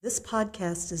This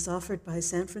podcast is offered by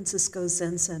San Francisco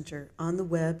Zen Center on the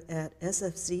web at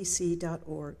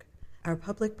sfzc.org. Our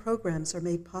public programs are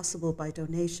made possible by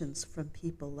donations from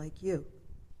people like you.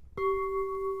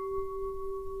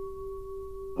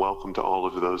 Welcome to all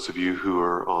of those of you who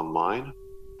are online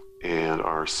and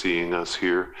are seeing us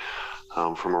here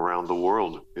from around the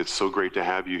world. It's so great to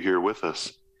have you here with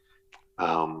us.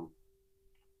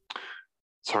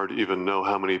 It's hard to even know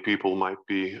how many people might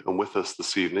be with us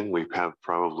this evening. We have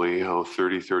probably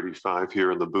 30, 35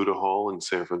 here in the Buddha Hall in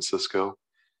San Francisco.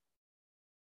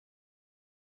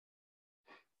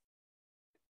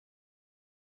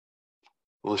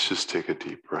 Let's just take a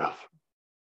deep breath.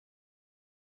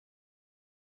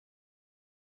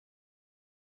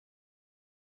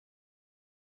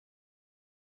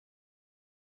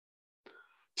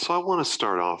 So I want to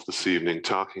start off this evening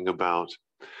talking about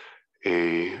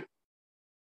a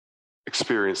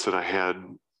experience that I had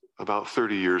about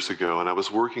 30 years ago, and I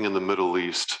was working in the Middle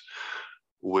East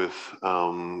with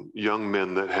young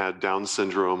men that had Down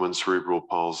syndrome and cerebral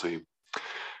palsy.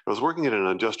 I was working at an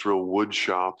industrial wood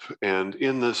shop, and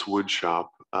in this wood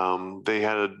shop, they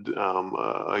had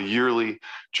a yearly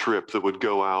trip that would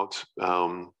go out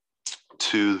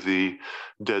to the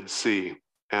Dead Sea.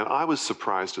 And I was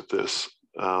surprised at this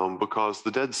because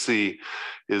the Dead Sea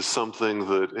is something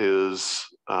that is,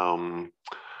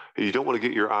 you don't want to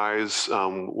get your eyes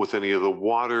with any of the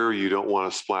water. You don't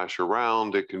want to splash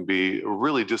around. It can be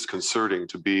really disconcerting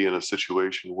to be in a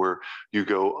situation where you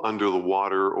go under the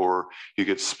water or you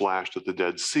get splashed at the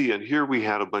Dead Sea. And here we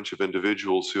had a bunch of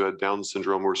individuals who had Down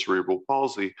syndrome or cerebral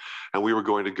palsy, and we were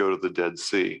going to go to the Dead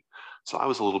Sea. So I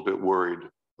was a little bit worried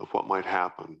of what might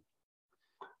happen.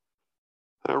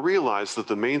 And I realized that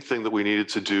the main thing that we needed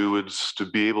to do is to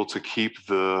be able to keep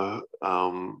the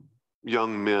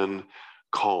young men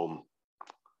calm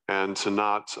and to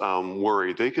not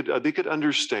worry. They could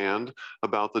understand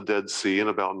about the Dead Sea and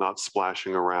about not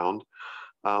splashing around.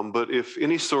 But if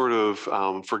any sort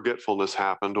of forgetfulness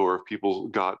happened or if people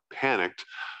got panicked,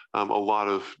 a lot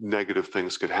of negative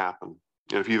things could happen.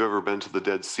 And if you've ever been to the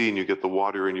Dead Sea and you get the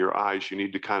water in your eyes, you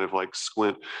need to kind of like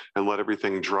squint and let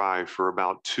everything dry for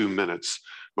about 2 minutes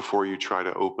before you try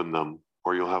to open them,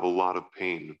 or you'll have a lot of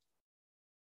pain.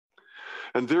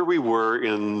 And there we were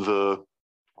in the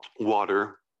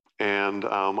water, and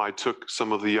I took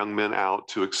some of the young men out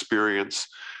to experience,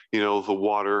 the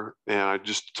water, and I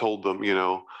just told them,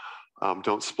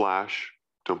 don't splash,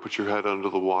 don't put your head under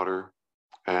the water,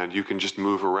 and you can just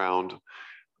move around.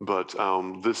 But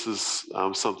this is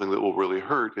something that will really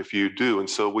hurt if you do. And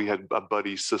so we had a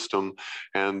buddy system,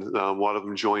 and a lot of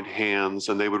them joined hands,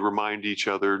 and they would remind each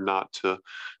other not to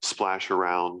splash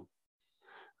around.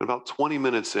 And about 20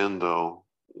 minutes in, though,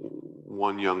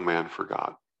 one young man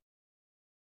forgot.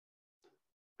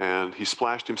 And he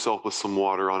splashed himself with some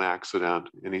water on accident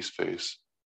in his face.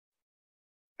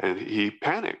 And he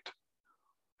panicked.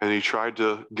 And he tried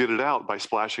to get it out by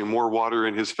splashing more water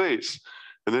in his face.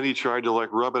 And then he tried to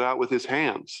rub it out with his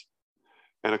hands.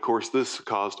 And of course, this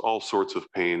caused all sorts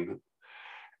of pain.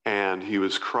 And he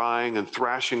was crying and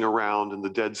thrashing around in the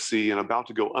Dead Sea and about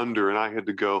to go under. And I had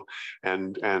to go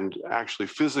and actually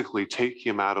physically take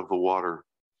him out of the water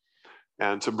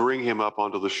and to bring him up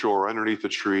onto the shore underneath the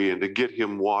tree and to get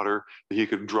him water that he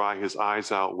could dry his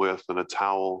eyes out with and a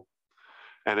towel.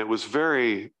 And it was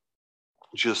very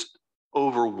just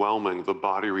overwhelming, the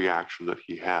body reaction that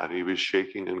he had. He was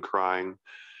shaking and crying,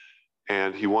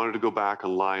 and he wanted to go back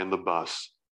and lie in the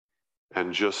bus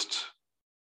and just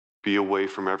be away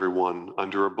from everyone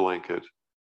under a blanket.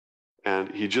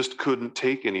 And he just couldn't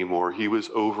take anymore. He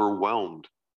was overwhelmed.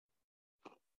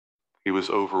 He was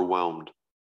overwhelmed.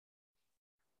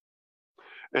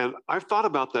 And I've thought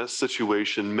about that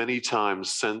situation many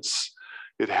times since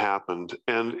it happened.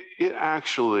 And it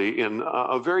actually, in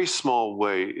a very small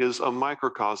way, is a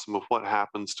microcosm of what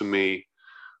happens to me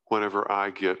whenever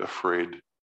I get afraid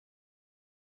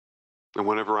and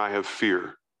whenever I have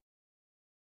fear.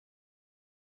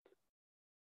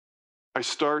 I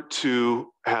start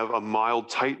to have a mild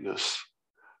tightness.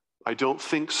 I don't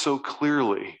think so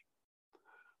clearly.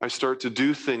 I start to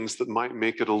do things that might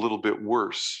make it a little bit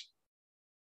worse.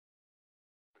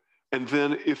 And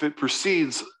then if it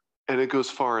proceeds and it goes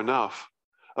far enough,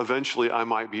 eventually I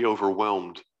might be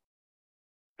overwhelmed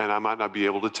and I might not be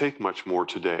able to take much more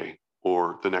today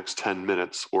or the next 10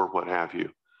 minutes or what have you.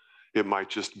 It might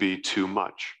just be too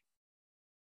much.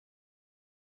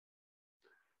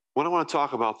 What I want to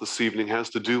talk about this evening has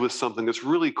to do with something that's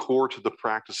really core to the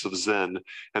practice of Zen,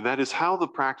 and that is how the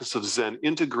practice of Zen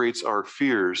integrates our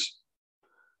fears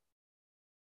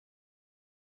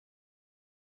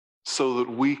so that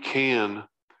we can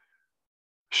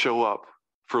show up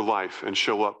for life and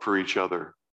show up for each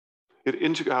other.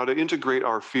 How to integrate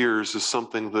our fears is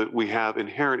something that we have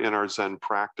inherent in our Zen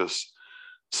practice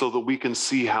so that we can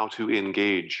see how to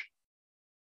engage.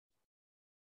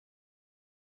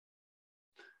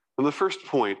 And the first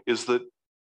point is that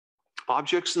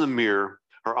objects in the mirror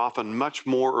are often much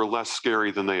more or less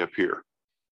scary than they appear.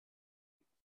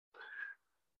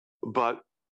 But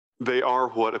they are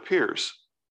what appears.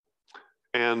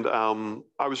 And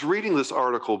I was reading this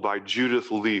article by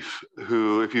Judith Leaf,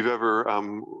 who, if you've ever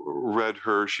read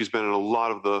her, she's been in a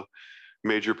lot of the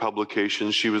major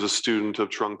publications. She was a student of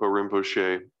Trungpa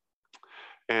Rinpoche.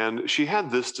 And she had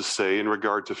this to say in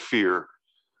regard to fear.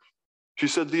 She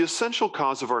said, the essential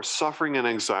cause of our suffering and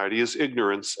anxiety is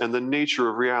ignorance and the nature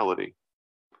of reality,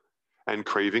 and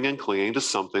craving and clinging to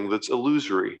something that's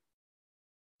illusory.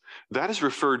 That is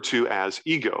referred to as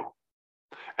ego.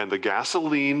 And the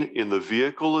gasoline in the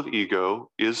vehicle of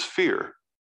ego is fear.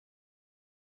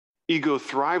 Ego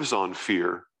thrives on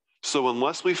fear. So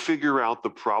unless we figure out the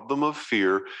problem of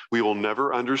fear, we will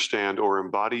never understand or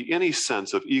embody any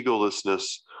sense of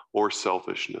egolessness or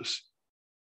selfishness.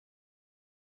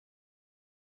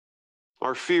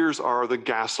 Our fears are the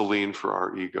gasoline for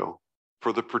our ego,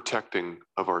 for the protecting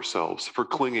of ourselves, for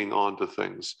clinging on to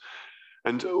things.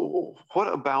 And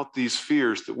what about these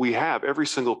fears that we have? Every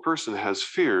single person has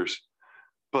fears,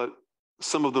 but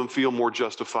some of them feel more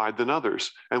justified than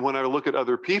others. And when I look at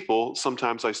other people,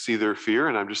 sometimes I see their fear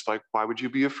and I'm just like, why would you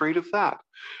be afraid of that?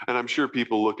 And I'm sure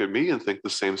people look at me and think the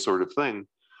same sort of thing.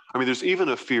 I mean, there's even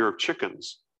a fear of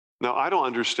chickens. Now, I don't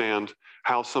understand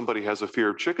how somebody has a fear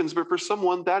of chickens, but for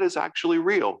someone, that is actually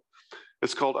real.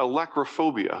 It's called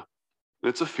electrophobia.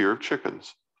 It's a fear of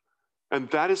chickens. And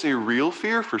that is a real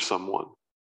fear for someone.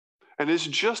 And it's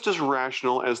just as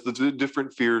rational as the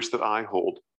different fears that I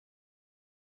hold.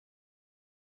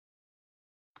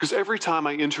 Because every time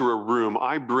I enter a room,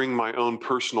 I bring my own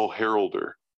personal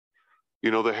heralder.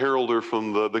 You know, the heralder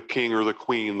from the king or the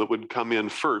queen that would come in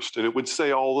first, and it would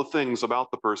say all the things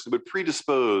about the person. It would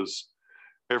predispose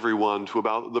everyone to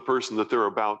about the person that they're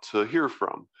about to hear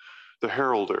from. The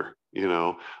heralder, you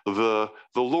know, the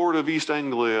Lord of East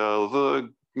Anglia,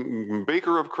 the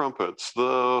baker of crumpets,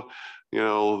 the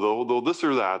this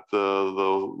or that,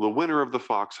 the winner of the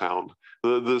foxhound,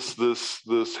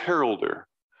 this heralder.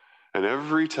 And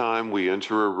every time we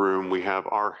enter a room, we have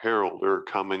our heralder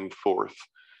coming forth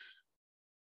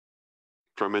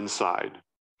from inside.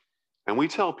 And we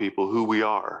tell people who we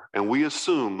are, and we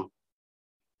assume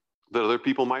that other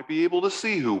people might be able to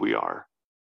see who we are.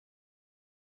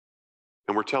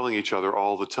 And we're telling each other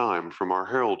all the time from our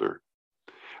heralder.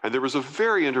 And there was a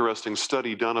very interesting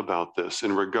study done about this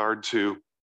in regard to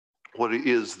what it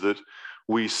is that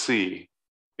we see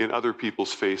in other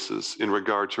people's faces in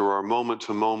regard to our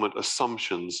moment-to-moment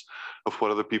assumptions of what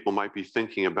other people might be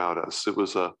thinking about us. It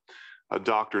was a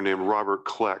doctor named Robert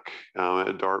Kleck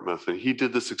at Dartmouth, and he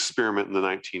did this experiment in the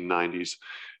 1990s.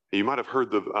 You might have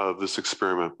heard of this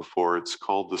experiment before. It's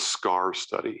called the SCAR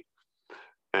study.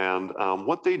 And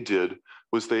what they did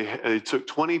was they took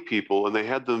 20 people and they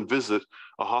had them visit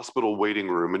a hospital waiting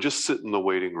room and just sit in the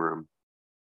waiting room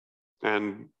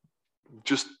and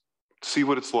just see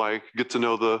what it's like, get to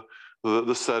know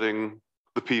the setting,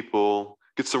 the people,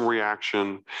 get some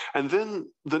reaction. And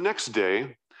then the next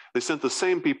day, they sent the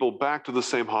same people back to the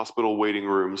same hospital waiting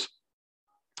rooms,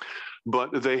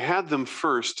 but they had them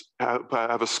first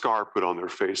have a scar put on their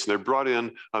face. And they brought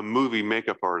in a movie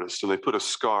makeup artist and they put a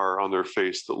scar on their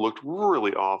face that looked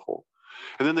really awful.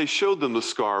 And then they showed them the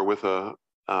scar with a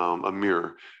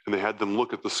mirror, and they had them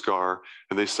look at the scar,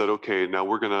 and they said, okay, now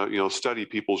we're gonna study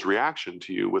people's reaction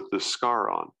to you with this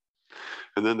scar on.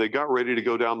 And then they got ready to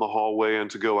go down the hallway and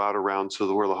to go out around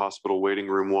to where the hospital waiting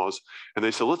room was. And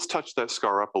they said, let's touch that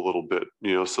scar up a little bit,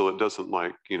 so it doesn't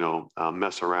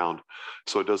mess around,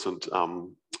 so it doesn't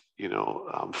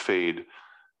fade.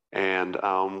 And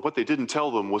what they didn't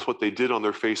tell them was what they did on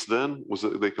their face then was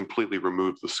that they completely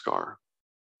removed the scar.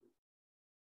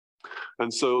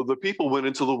 And so the people went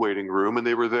into the waiting room and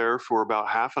they were there for about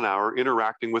half an hour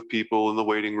interacting with people in the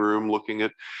waiting room, looking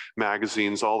at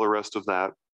magazines, all the rest of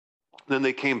that. Then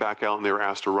they came back out and they were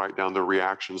asked to write down their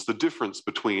reactions, the difference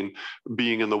between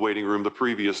being in the waiting room the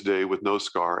previous day with no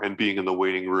scar and being in the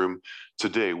waiting room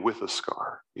today with a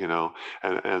scar,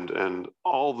 and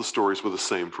all the stories were the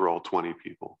same for all 20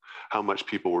 people. How much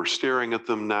people were staring at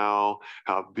them now,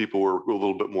 how people were a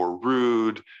little bit more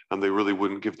rude, and they really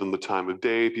wouldn't give them the time of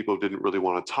day. People didn't really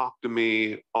want to talk to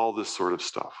me, all this sort of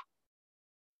stuff.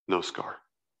 No scar.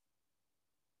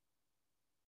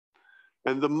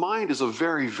 And the mind is a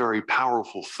very, very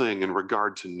powerful thing in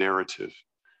regard to narrative,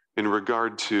 in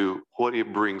regard to what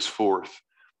it brings forth.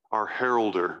 our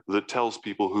heralder that tells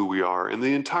people who we are. And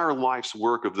the entire life's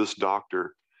work of this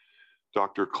doctor,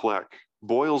 Dr. Kleck,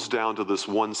 boils down to this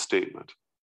one statement.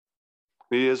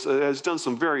 He has done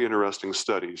some very interesting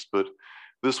studies, but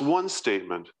this one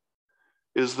statement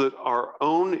is that our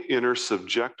own inner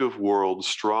subjective world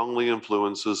strongly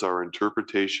influences our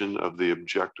interpretation of the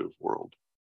objective world.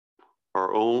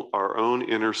 Our own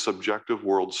inner subjective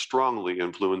world strongly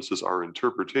influences our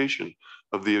interpretation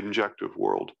of the objective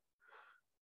world.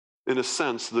 In a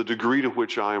sense, the degree to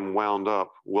which I am wound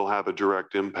up will have a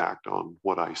direct impact on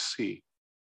what I see.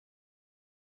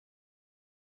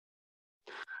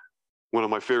 One of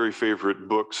my very favorite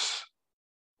books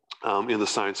in the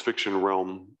science fiction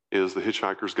realm is The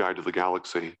Hitchhiker's Guide to the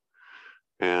Galaxy.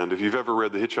 And if you've ever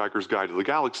read The Hitchhiker's Guide to the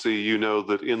Galaxy, you know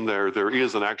that in there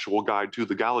is an actual guide to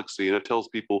the galaxy, and it tells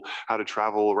people how to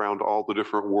travel around all the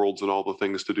different worlds and all the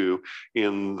things to do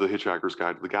in The Hitchhiker's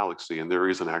Guide to the Galaxy. And there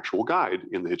is an actual guide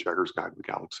in The Hitchhiker's Guide to the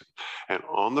Galaxy. And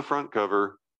on the front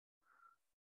cover,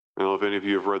 I don't know if any of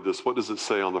you have read this, what does it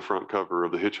say on the front cover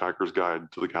of The Hitchhiker's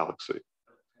Guide to the Galaxy?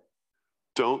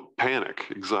 Don't panic,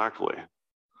 exactly.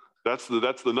 That's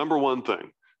the number one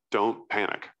thing. Don't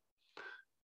panic.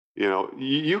 You know,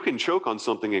 you can choke on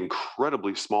something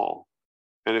incredibly small.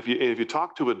 And if you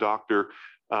talk to a doctor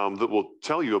that will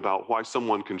tell you about why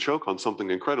someone can choke on something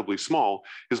incredibly small,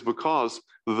 is because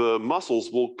the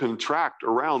muscles will contract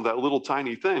around that little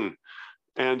tiny thing.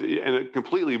 And it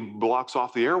completely blocks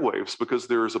off the airwaves because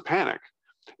there is a panic.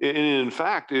 And in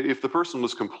fact, if the person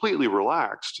was completely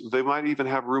relaxed, they might even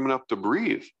have room enough to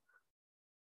breathe.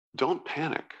 Don't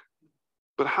panic.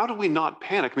 But how do we not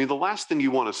panic? I mean, the last thing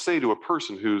you want to say to a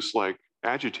person who's like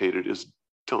agitated is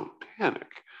don't panic.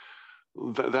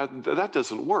 That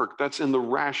doesn't work. That's in the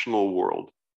rational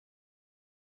world.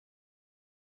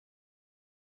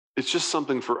 It's just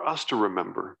something for us to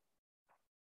remember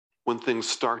when things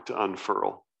start to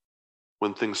unfurl,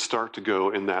 when things start to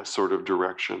go in that sort of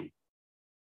direction.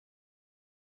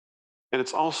 And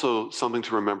it's also something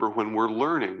to remember when we're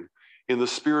learning in the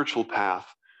spiritual path.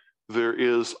 There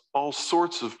is all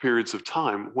sorts of periods of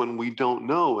time when we don't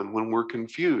know and when we're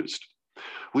confused.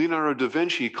 Leonardo da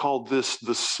Vinci called this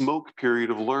the smoke period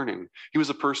of learning. He was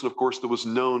a person, of course, that was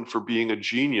known for being a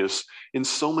genius in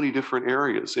so many different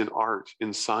areas, in art,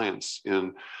 in science,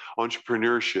 in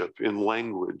entrepreneurship, in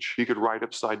language. He could write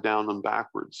upside down and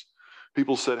backwards.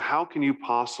 People said, how can you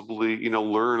possibly,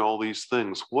 learn all these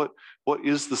things? What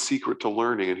is the secret to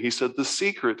learning? And he said, the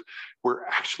secret where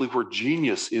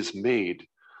genius is made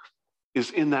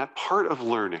is in that part of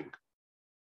learning.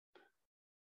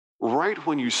 Right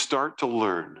when you start to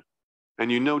learn and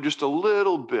you know just a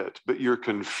little bit, but you're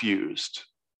confused.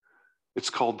 It's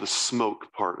called the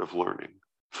smoke part of learning.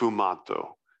 Fumato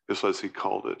is as he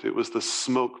called it. It was the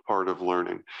smoke part of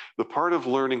learning. The part of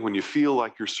learning when you feel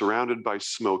like you're surrounded by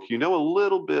smoke. You know a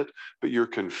little bit, but you're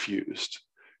confused.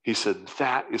 He said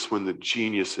that is when the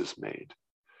genius is made.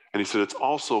 And he said, it's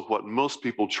also what most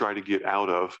people try to get out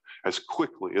of as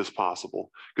quickly as possible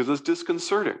because it's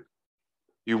disconcerting.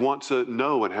 You want to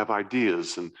know and have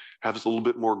ideas and have a little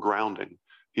bit more grounding.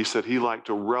 He said he liked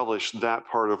to relish that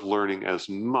part of learning as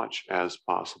much as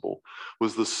possible,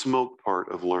 was the smoke part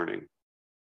of learning.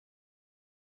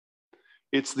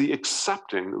 It's the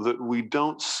accepting that we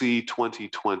don't see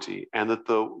 2020 and that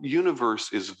the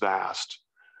universe is vast,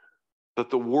 that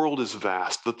the world is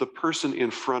vast, that the person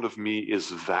in front of me is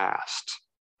vast.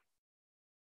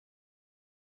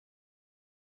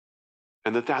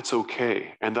 And that's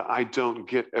okay, and that I don't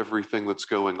get everything that's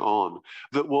going on,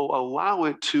 that will allow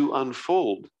it to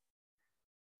unfold.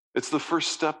 It's the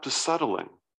first step to settling,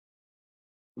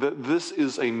 that this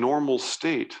is a normal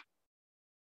state.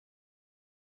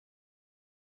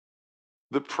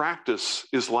 The practice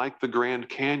is like the Grand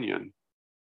Canyon.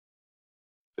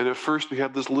 And at first we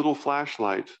have this little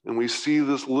flashlight and we see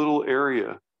this little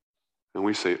area and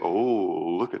we say,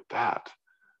 oh, look at that.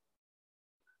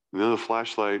 And then the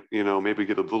flashlight, maybe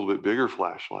get a little bit bigger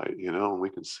flashlight, and we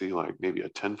can see like maybe a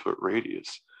 10-foot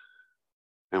radius.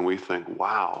 And we think,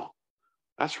 wow,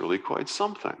 that's really quite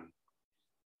something.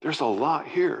 There's a lot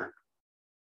here.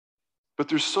 But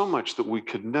there's so much that we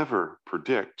could never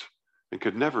predict and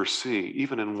could never see,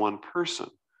 even in one person.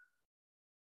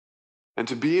 And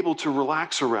to be able to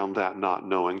relax around that not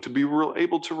knowing, to be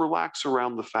able to relax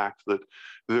around the fact that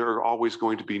there are always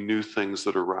going to be new things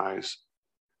that arise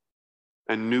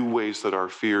and new ways that our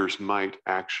fears might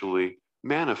actually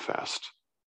manifest,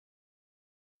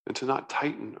 and to not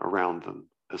tighten around them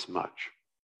as much.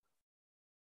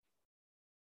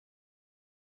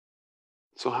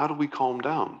 So how do we calm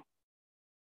down?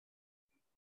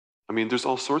 I mean, there's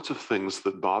all sorts of things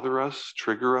that bother us,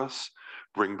 trigger us.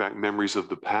 bring back memories of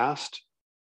the past.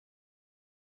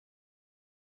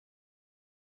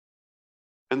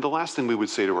 And the last thing we would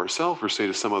say to ourselves or say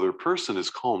to some other person is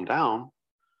calm down.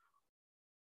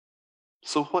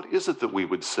 So what is it that we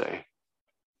would say?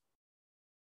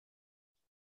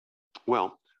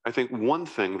 Well, I think one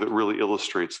thing that really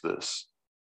illustrates this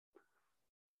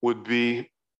would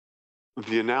be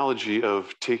the analogy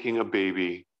of taking a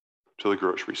baby to the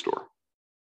grocery store.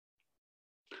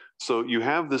 So you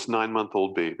have this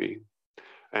 9-month-old baby,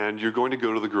 and you're going to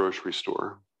go to the grocery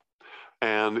store,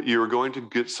 and you're going to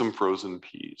get some frozen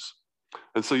peas.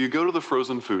 And so you go to the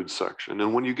frozen food section,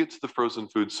 and when you get to the frozen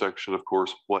food section, of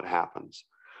course, what happens?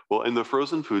 Well, in the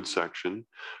frozen food section,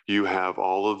 you have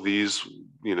all of these,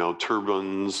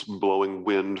 turbines blowing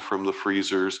wind from the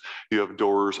freezers. You have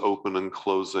doors open and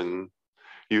closing.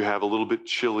 You have a little bit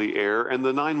chilly air, and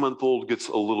the 9-month-old gets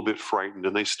a little bit frightened,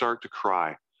 and they start to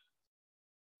cry.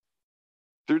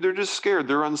 They're just scared.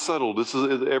 They're unsettled.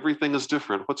 Everything is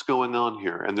different. What's going on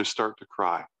here? And they start to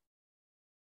cry.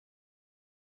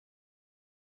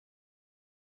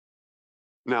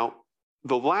 Now,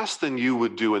 the last thing you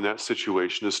would do in that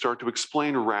situation is start to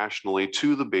explain rationally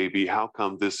to the baby how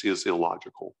come this is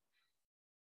illogical.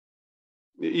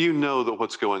 You know that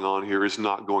what's going on here is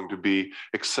not going to be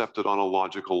accepted on a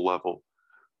logical level.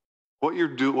 What you're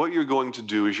going to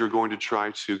do is you're going to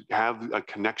try to have a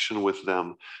connection with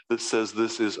them that says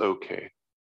this is okay.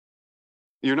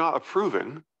 You're not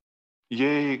approving.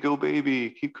 Yay, go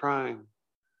baby, keep crying.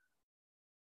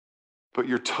 But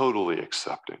you're totally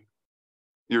accepting.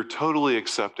 You're totally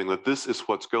accepting that this is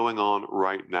what's going on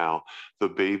right now. The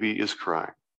baby is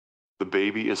crying. The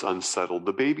baby is unsettled.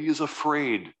 The baby is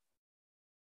afraid.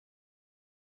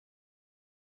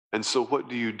 And so what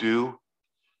do?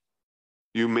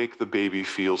 You make the baby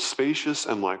feel spacious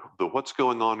and like what's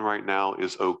going on right now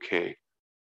is okay.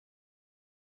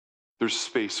 There's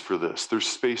space for this. There's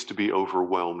space to be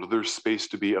overwhelmed. There's space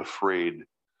to be afraid.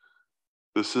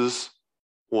 This is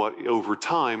what over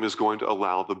time is going to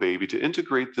allow the baby to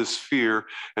integrate this fear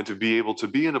and to be able to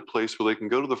be in a place where they can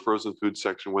go to the frozen food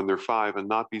section when they're 5 and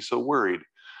not be so worried.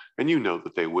 And you know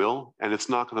that they will, and it's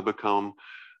not going to become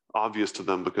obvious to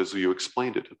them because you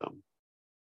explained it to them.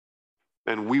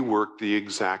 And we work the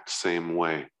exact same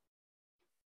way.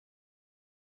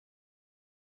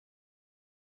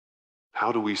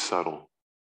 How do we settle?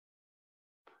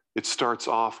 It starts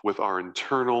off with our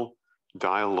internal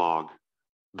dialogue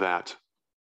that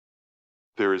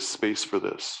there is space for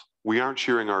this. We aren't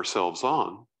cheering ourselves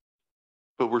on,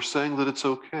 but we're saying that it's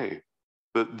okay,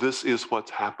 that this is what's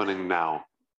happening now.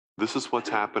 This is what's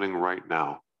happening right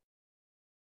now.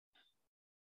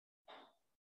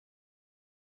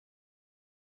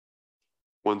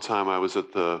 One time I was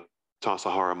at the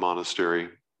Tassajara Monastery.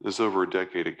 It was over a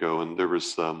decade ago, and there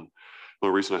was the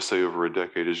reason I say over a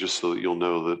decade is just so that you'll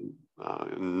know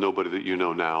that nobody that you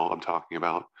know now I'm talking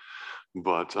about,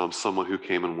 but someone who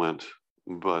came and went.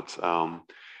 But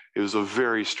it was a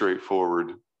very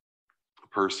straightforward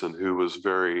person who was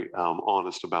very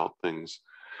honest about things.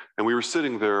 And we were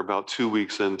sitting there about 2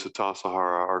 weeks into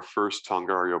Tassajara, our first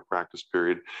Tongaryo practice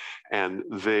period, and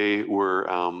they were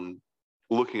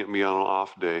looking at me on an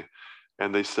off day,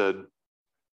 and they said,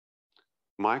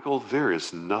 "Michael, there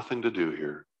is nothing to do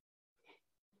here."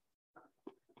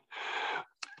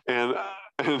 And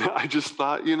I just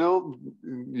thought,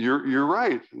 you're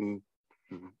right. And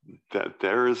that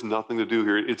there is nothing to do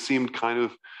here. It seemed kind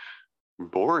of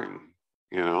boring.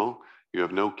 You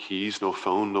have no keys, no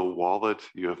phone, no wallet.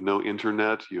 You have no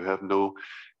internet. You have no,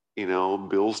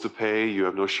 bills to pay. You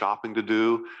have no shopping to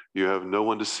do. You have no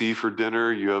one to see for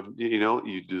dinner.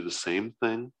 You do the same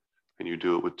thing, and you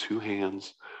do it with 2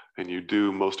 hands, and you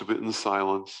do most of it in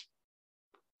silence.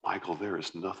 Michael, there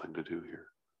is nothing to do here.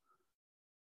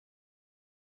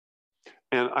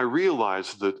 And I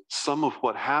realized that some of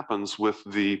what happens with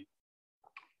the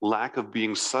lack of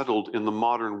being settled in the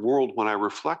modern world, when I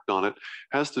reflect on it,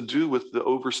 has to do with the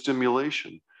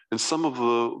overstimulation. And some of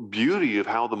the beauty of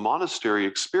how the monastery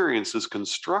experience is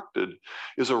constructed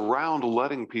is around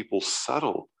letting people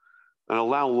settle and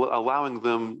allowing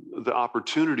them the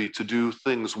opportunity to do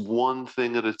things one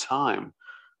thing at a time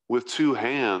with 2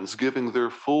 hands, giving their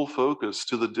full focus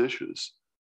to the dishes.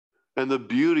 And the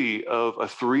beauty of a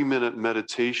 3-minute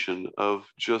meditation of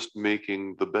just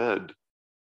making the bed.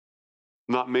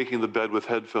 Not making the bed with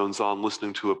headphones on,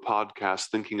 listening to a podcast,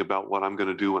 thinking about what I'm going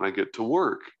to do when I get to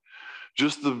work.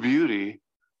 Just the beauty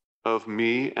of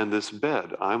me and this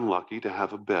bed. I'm lucky to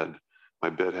have a bed. My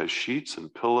bed has sheets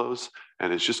and pillows,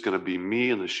 and it's just going to be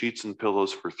me and the sheets and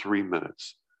pillows for 3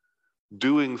 minutes.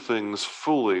 Doing things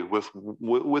fully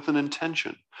with an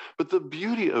intention. But the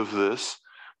beauty of this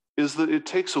is that it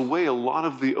takes away a lot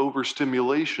of the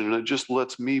overstimulation and it just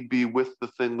lets me be with the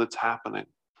thing that's happening.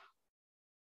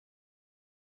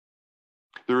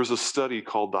 There is a study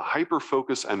called the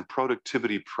Hyperfocus and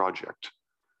Productivity Project.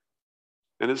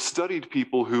 And it studied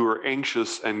people who are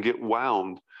anxious and get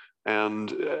wound,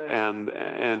 and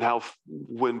how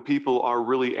when people are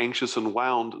really anxious and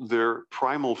wound, their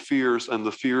primal fears and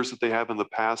the fears that they have in the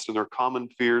past and their common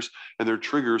fears and their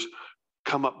triggers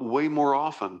come up way more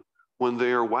often when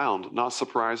they are wound. Not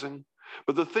surprising.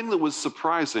 But the thing that was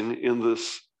surprising in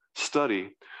this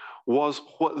study was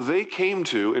what they came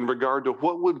to in regard to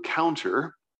what would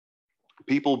counter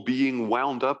people being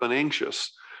wound up and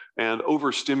anxious and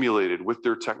overstimulated with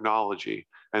their technology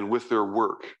and with their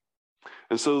work.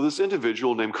 And so this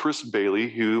individual named Chris Bailey,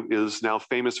 who is now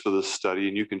famous for this study,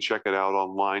 and you can check it out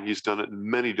online. He's done it in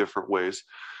many different ways.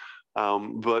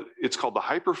 But it's called the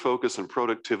Hyperfocus and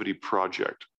Productivity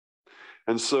Project.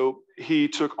 And so he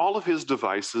took all of his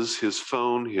devices, his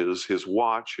phone, his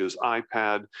watch, his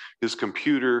iPad, his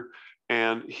computer,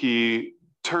 and he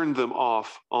turned them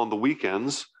off on the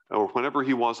weekends or whenever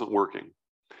he wasn't working.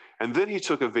 And then he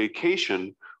took a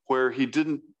vacation where he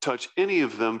didn't touch any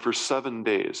of them for 7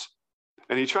 days.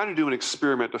 And he tried to do an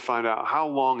experiment to find out how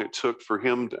long it took for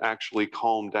him to actually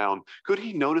calm down. Could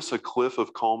he notice a cliff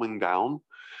of calming down?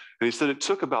 And he said it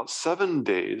took about 7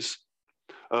 days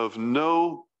of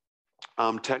no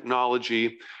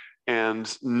technology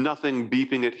and nothing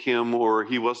beeping at him, or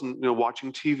he wasn't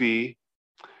watching TV.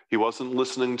 He wasn't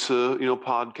listening to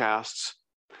podcasts.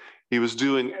 He was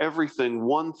doing everything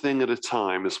one thing at a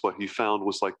time is what he found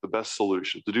was like the best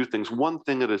solution, to do things one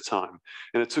thing at a time.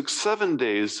 And it took 7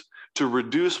 days to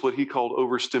reduce what he called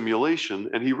overstimulation.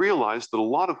 And he realized that a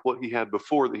lot of what he had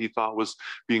before that he thought was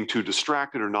being too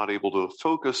distracted or not able to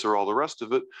focus or all the rest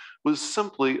of it was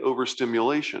simply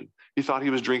overstimulation. He thought he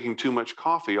was drinking too much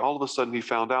coffee. All of a sudden, he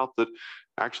found out that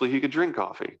actually he could drink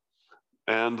coffee.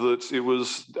 And that it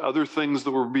was other things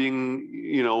that were being,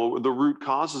 the root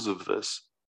causes of this.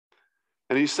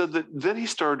 And he said that then he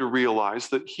started to realize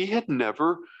that he had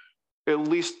never, at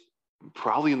least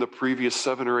probably in the previous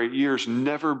 7 or 8 years,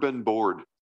 never been bored.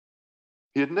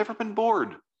 He had never been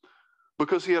bored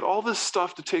because he had all this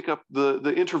stuff to take up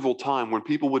the interval time when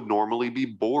people would normally be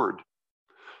bored.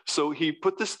 So he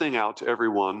put this thing out to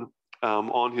everyone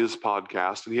on his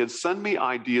podcast, and he had sent me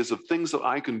ideas of things that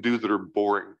I can do that are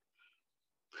boring.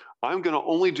 I'm going to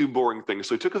only do boring things.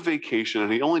 So he took a vacation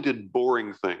and he only did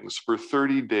boring things for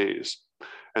 30 days.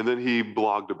 And then he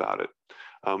blogged about it.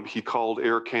 He called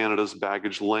Air Canada's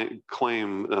baggage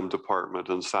claim department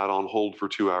and sat on hold for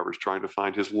 2 hours trying to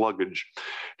find his luggage.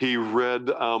 He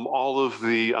read all of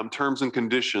the terms and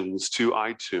conditions to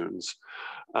iTunes.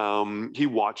 He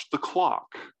watched the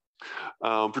clock.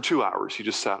 For 2 hours, he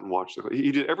just sat and watched it.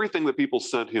 He did everything that people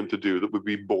sent him to do that would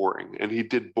be boring, and he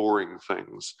did boring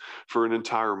things for an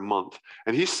entire month.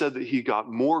 And he said that he got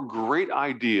more great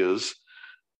ideas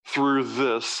through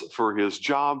this for his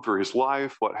job, for his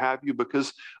life, what have you,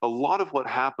 because a lot of what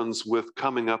happens with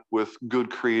coming up with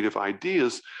good creative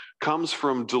ideas comes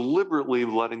from deliberately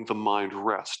letting the mind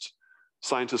rest.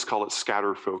 Scientists call it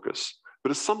scatter focus, but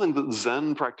it's something that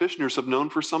Zen practitioners have known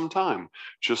for some time.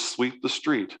 Just sweep the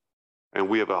street. And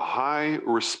we have a high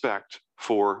respect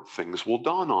for things will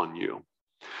dawn on you.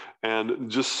 And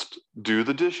just do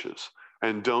the dishes.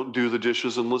 And don't do the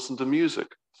dishes and listen to music.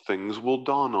 Things will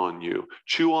dawn on you.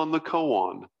 Chew on the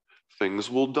koan. Things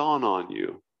will dawn on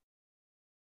you.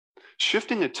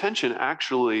 Shifting attention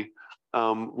actually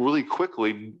really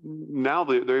quickly, now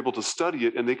they're able to study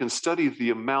it, and they can study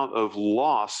the amount of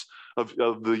loss of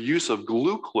the use of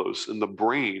glucose in the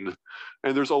brain.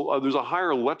 And there's a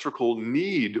higher electrical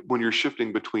need when you're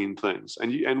shifting between things.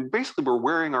 And basically we're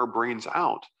wearing our brains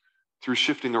out through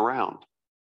shifting around.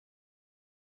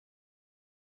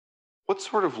 What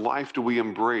sort of life do we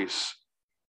embrace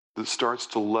that starts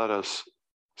to let us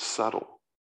settle?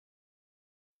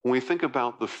 When we think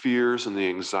about the fears and the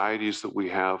anxieties that we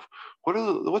have,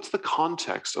 what's the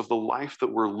context of the life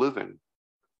that we're living?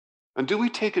 And do we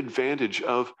take advantage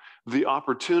of the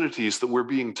opportunities that we're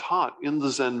being taught in the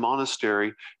Zen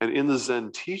monastery and in the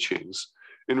Zen teachings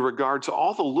in regard to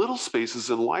all the little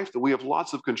spaces in life that we have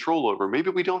lots of control over? Maybe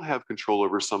we don't have control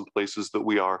over some places that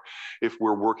we are if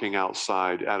we're working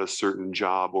outside at a certain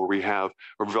job, or we have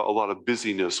a lot of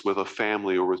busyness with a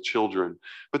family or with children.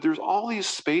 But there's all these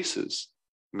spaces: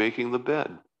 making the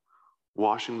bed,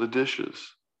 washing the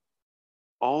dishes,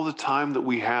 all the time that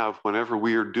we have whenever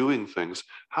we are doing things.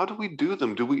 How do we do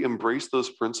them? Do we embrace those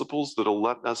principles that'll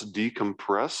let us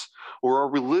decompress, or are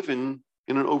we living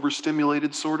in an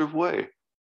overstimulated sort of way?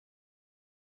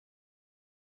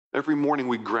 Every morning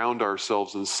we ground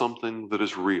ourselves in something that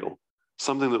is real,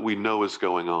 something that we know is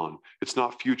going on. It's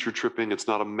not future tripping. It's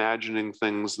not imagining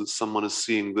things that someone is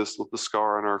seeing this with the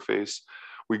scar on our face.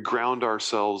 We ground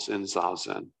ourselves in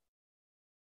Zazen.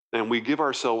 And we give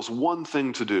ourselves one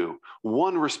thing to do,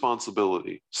 one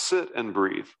responsibility: sit and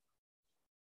breathe.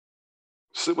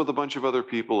 Sit with a bunch of other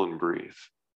people and breathe.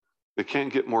 It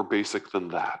can't get more basic than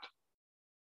that.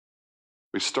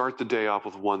 We start the day off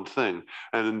with one thing.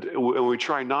 And we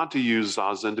try not to use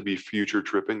Zazen to be future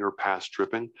tripping or past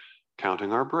tripping,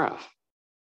 counting our breath,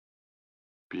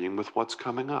 being with what's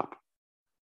coming up,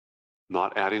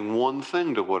 not adding one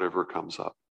thing to whatever comes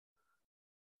up.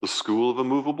 The school of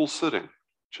immovable sitting,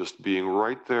 just being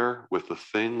right there with the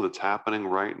thing that's happening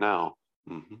right now.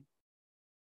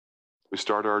 We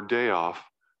start our day off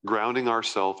grounding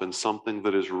ourselves in something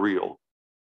that is real,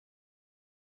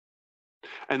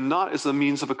 and not as a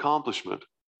means of accomplishment.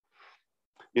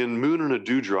 In Moon and a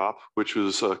Dewdrop, which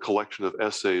was a collection of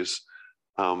essays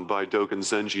by Dogen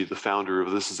Zenji, the founder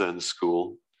of this Zen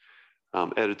school,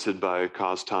 edited by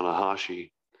Kaz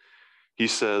Tanahashi, he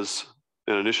says,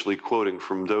 and initially quoting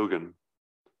from Dogen,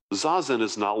 "Zazen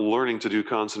is not learning to do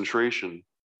concentration.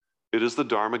 It is the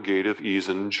Dharma gate of ease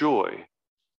and joy.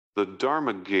 The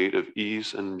Dharma gate of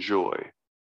ease and joy."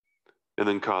 And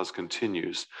then Kaz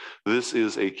continues, "This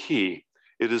is a key.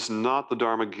 It is not the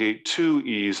Dharma gate to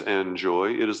ease and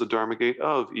joy. It is the Dharma gate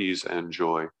of ease and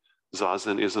joy.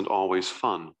 Zazen isn't always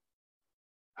fun.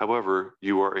 However,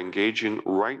 you are engaging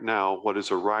right now what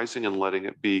is arising and letting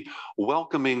it be,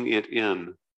 welcoming it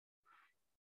in.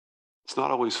 It's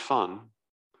not always fun,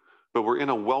 but we're in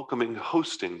a welcoming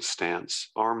hosting stance,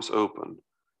 arms open.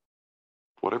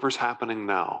 Whatever's happening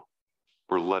now,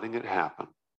 we're letting it happen.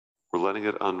 We're letting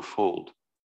it unfold.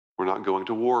 We're not going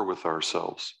to war with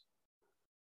ourselves.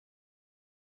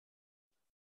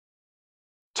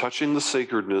 Touching the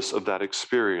sacredness of that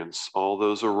experience, all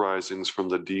those arisings from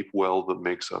the deep well that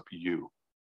makes up you.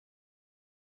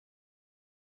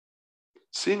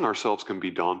 Seeing ourselves can be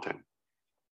daunting,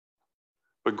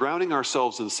 but grounding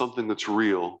ourselves in something that's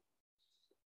real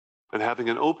and having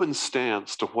an open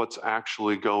stance to what's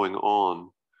actually going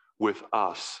on with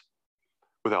us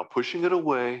without pushing it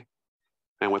away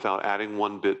and without adding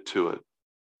one bit to it.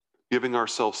 Giving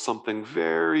ourselves something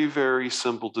very, very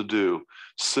simple to do,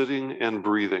 sitting and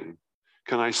breathing.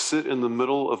 Can I sit in the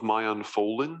middle of my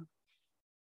unfolding?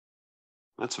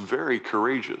 That's very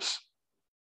courageous.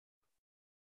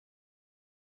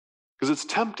 Because it's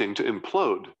tempting to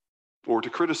implode or to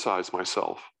criticize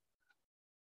myself.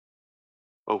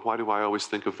 Oh, why do I always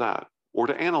think of that? Or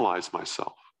to analyze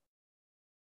myself.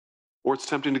 Or it's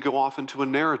tempting to go off into a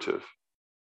narrative,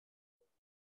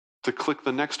 to click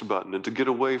the next button and to get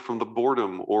away from the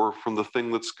boredom or from the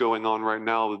thing that's going on right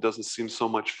now that doesn't seem so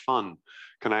much fun.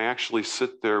 Can I actually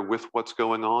sit there with what's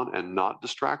going on and not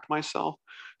distract myself,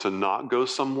 to not go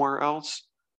somewhere else,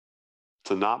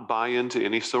 to not buy into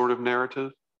any sort of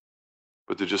narrative,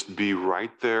 but to just be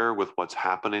right there with what's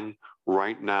happening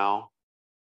right now,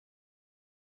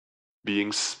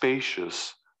 being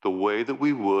spacious the way that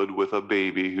we would with a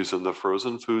baby who's in the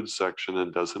frozen food section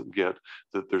and doesn't get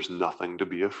that there's nothing to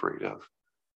be afraid of.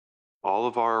 All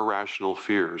of our irrational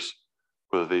fears,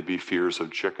 whether they be fears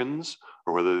of chickens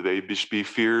or whether they be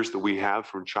fears that we have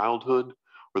from childhood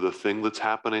or the thing that's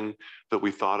happening that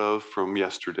we thought of from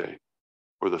yesterday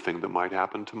or the thing that might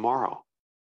happen tomorrow.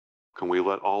 Can we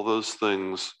let all those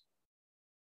things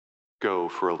go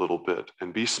for a little bit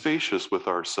and be spacious with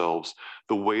ourselves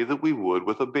the way that we would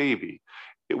with a baby?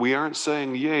 We aren't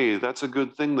saying, yay, that's a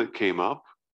good thing that came up.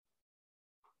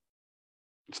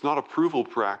 It's not approval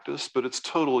practice, but it's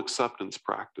total acceptance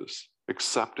practice.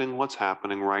 Accepting what's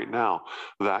happening right now.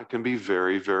 That can be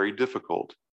very, very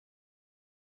difficult.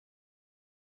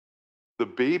 The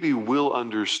baby will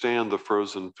understand the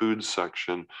frozen food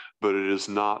section, but it is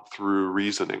not through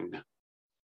reasoning.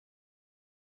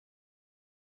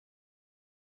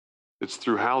 It's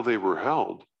through how they were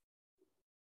held.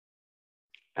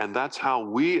 And that's how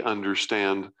we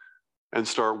understand and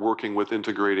start working with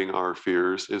integrating our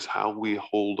fears, is how we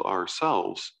hold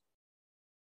ourselves.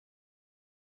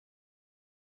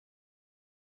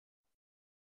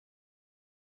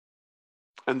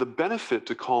 And the benefit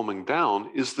to calming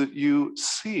down is that you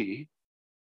see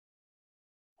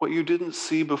what you didn't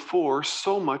see before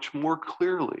so much more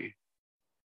clearly.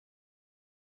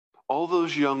 All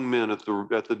those young men at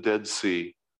the Dead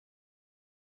Sea,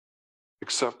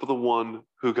 except for the one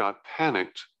who got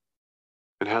panicked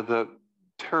and had that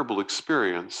terrible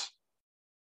experience,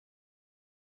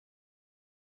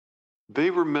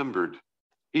 they remembered,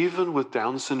 even with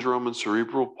Down syndrome and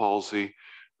cerebral palsy,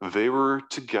 they were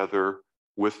together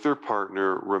with their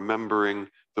partner, remembering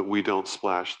that we don't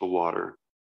splash the water.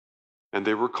 And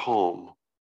they were calm.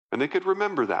 And they could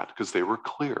remember that because they were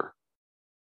clear.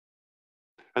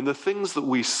 And the things that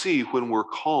we see when we're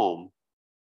calm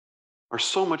are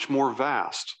so much more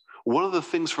vast. One of the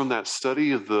things from that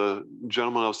study of the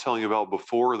gentleman I was telling you about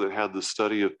before that had the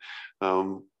study of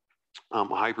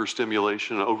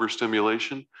hyperstimulation and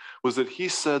overstimulation was that he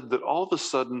said that all of a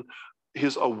sudden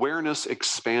his awareness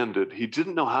expanded. He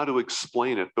didn't know how to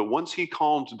explain it, but once he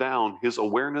calmed down, his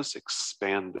awareness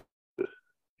expanded.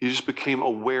 He just became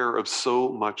aware of so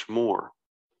much more.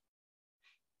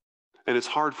 And it's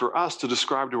hard for us to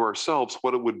describe to ourselves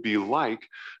what it would be like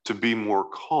to be more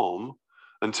calm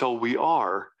until we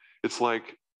are. It's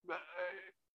like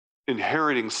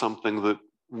inheriting something that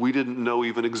we didn't know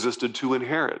even existed to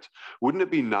inherit. Wouldn't it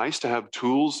be nice to have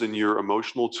tools in your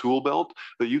emotional tool belt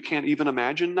that you can't even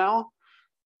imagine now?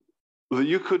 That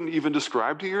you couldn't even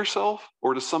describe to yourself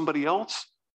or to somebody else?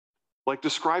 Like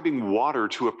describing water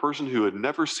to a person who had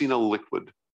never seen a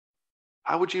liquid.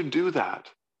 How would you do that?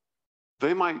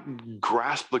 They might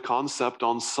grasp the concept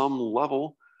on some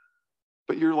level,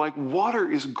 but you're like,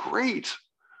 water is great.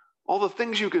 All the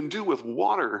things you can do with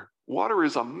water. Water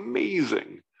is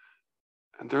amazing.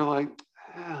 And they're like,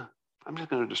 I'm just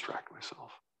going to distract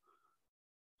myself.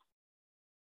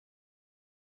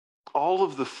 All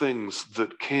of the things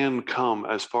that can come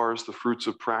as far as the fruits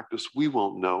of practice, we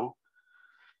won't know.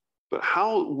 But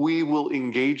how we will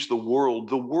engage the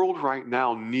world right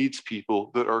now needs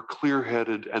people that are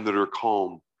clear-headed and that are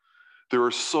calm. There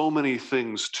are so many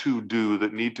things to do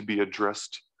that need to be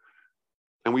addressed.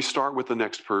 And we start with the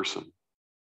next person.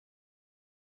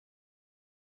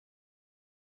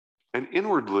 And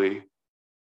inwardly,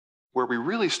 where we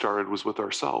really started was with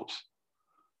ourselves.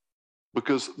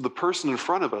 Because the person in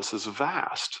front of us is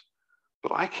vast,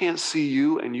 but I can't see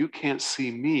you and you can't see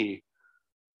me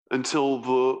until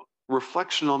the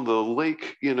reflection on the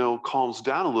lake, calms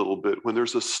down a little bit. When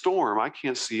there's a storm, I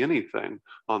can't see anything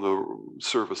on the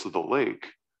surface of the lake.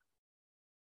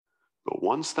 But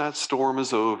once that storm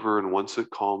is over and once it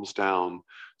calms down,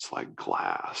 it's like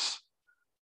glass.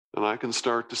 And I can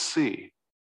start to see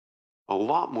a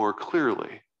lot more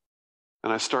clearly.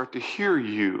 And I start to hear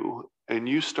you and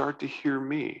you start to hear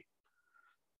me.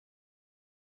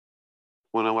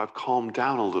 When I've calmed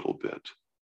down a little bit.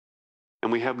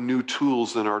 And we have new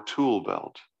tools in our tool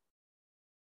belt.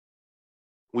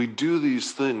 We do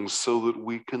these things so that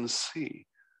we can see,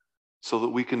 so that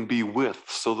we can be with,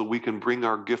 so that we can bring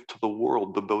our gift to the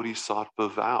world, the Bodhisattva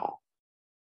vow.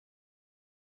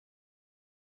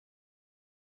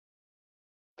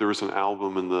 There was an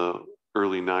album in the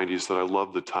early 90s that I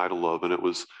loved the title of, and it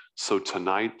was So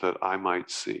Tonight That I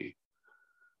Might See.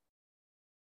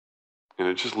 And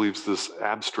it just leaves this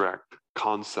abstract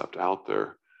concept out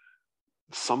there.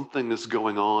 Something is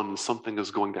going on and something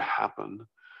is going to happen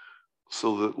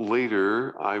so that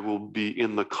later I will be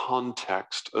in the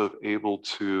context of able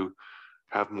to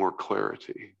have more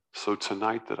clarity. So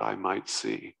tonight that I might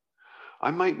see.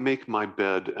 I might make my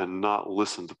bed and not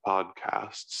listen to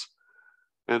podcasts.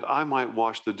 And I might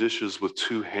wash the dishes with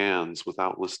two hands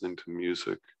without listening to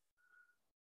music.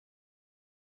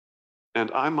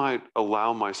 And I might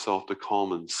allow myself to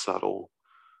calm and settle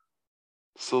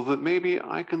so that maybe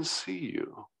I can see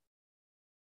you.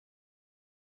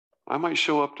 I might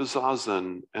show up to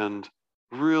Zazen and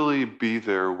really be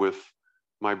there with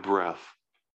my breath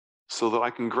so that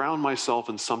I can ground myself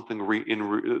in something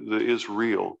that is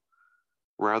real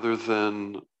rather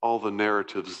than all the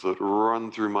narratives that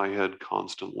run through my head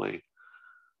constantly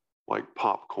like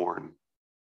popcorn.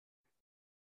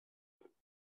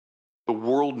 The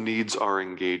world needs our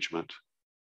engagement.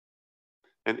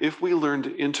 And if we learn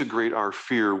to integrate our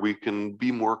fear, we can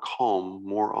be more calm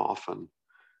more often.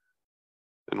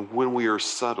 And when we are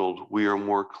settled, we are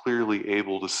more clearly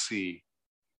able to see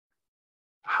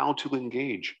how to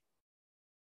engage.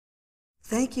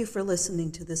 Thank you for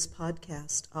listening to this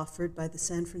podcast offered by the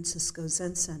San Francisco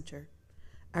Zen Center.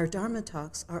 Our Dharma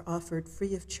talks are offered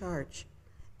free of charge,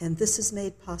 and this is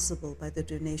made possible by the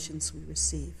donations we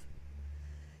receive.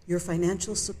 Your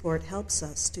financial support helps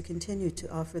us to continue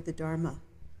to offer the Dharma.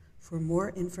 For more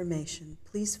information,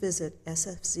 please visit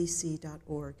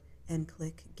sfzc.org and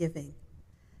click Giving.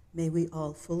 May we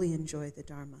all fully enjoy the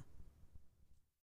Dharma.